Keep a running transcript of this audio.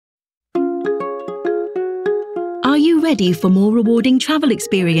you ready for more rewarding travel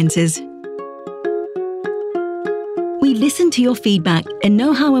experiences? We listen to your feedback and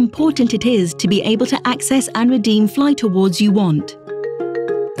know how important it is to be able to access and redeem flight awards you want.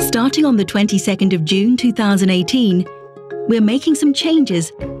 Starting on the 22nd of June 2018, we're making some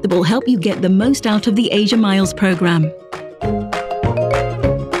changes that will help you get the most out of the Asia Miles program.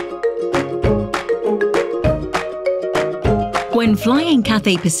 When flying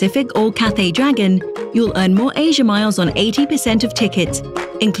Cathay Pacific or Cathay Dragon, you'll earn more Asia Miles on 80% of tickets,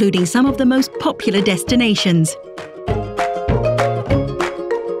 including some of the most popular destinations.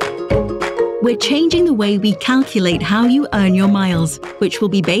 We're changing the way we calculate how you earn your miles, which will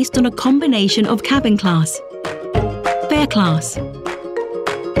be based on a combination of cabin class, fare class,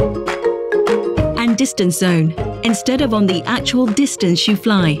 and distance zone, instead of on the actual distance you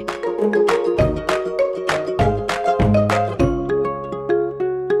fly.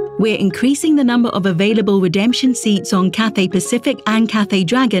 We're increasing the number of available redemption seats on Cathay Pacific and Cathay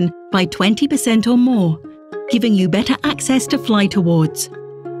Dragon by 20% or more, giving you better access to flight awards.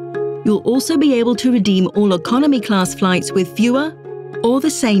 You'll also be able to redeem all economy class flights with fewer or the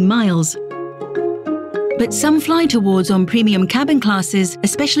same miles. But some flight awards on premium cabin classes,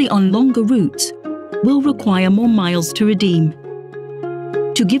 especially on longer routes, will require more miles to redeem.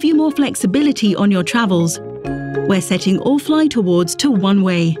 To give you more flexibility on your travels, we're setting all flight awards to one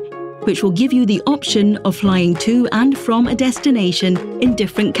way, which will give you the option of flying to and from a destination in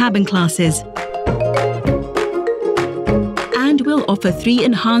different cabin classes. And we'll offer 3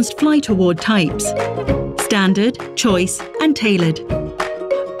 enhanced flight award types: Standard, Choice, and Tailored.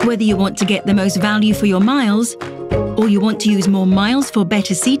 Whether you want to get the most value for your miles, or you want to use more miles for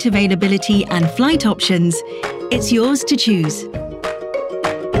better seat availability and flight options, it's yours to choose.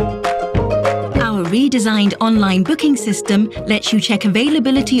 Our redesigned online booking system lets you check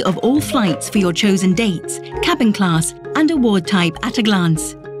availability of all flights for your chosen dates, cabin class, and award type at a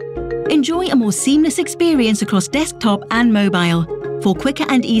glance. Enjoy a more seamless experience across desktop and mobile for quicker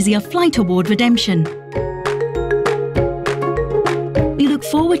and easier flight award redemption. We look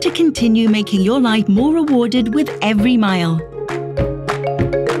forward to continue making your life more rewarded with every mile.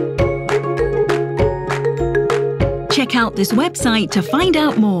 Check out this website to find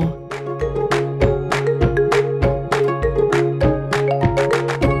out more.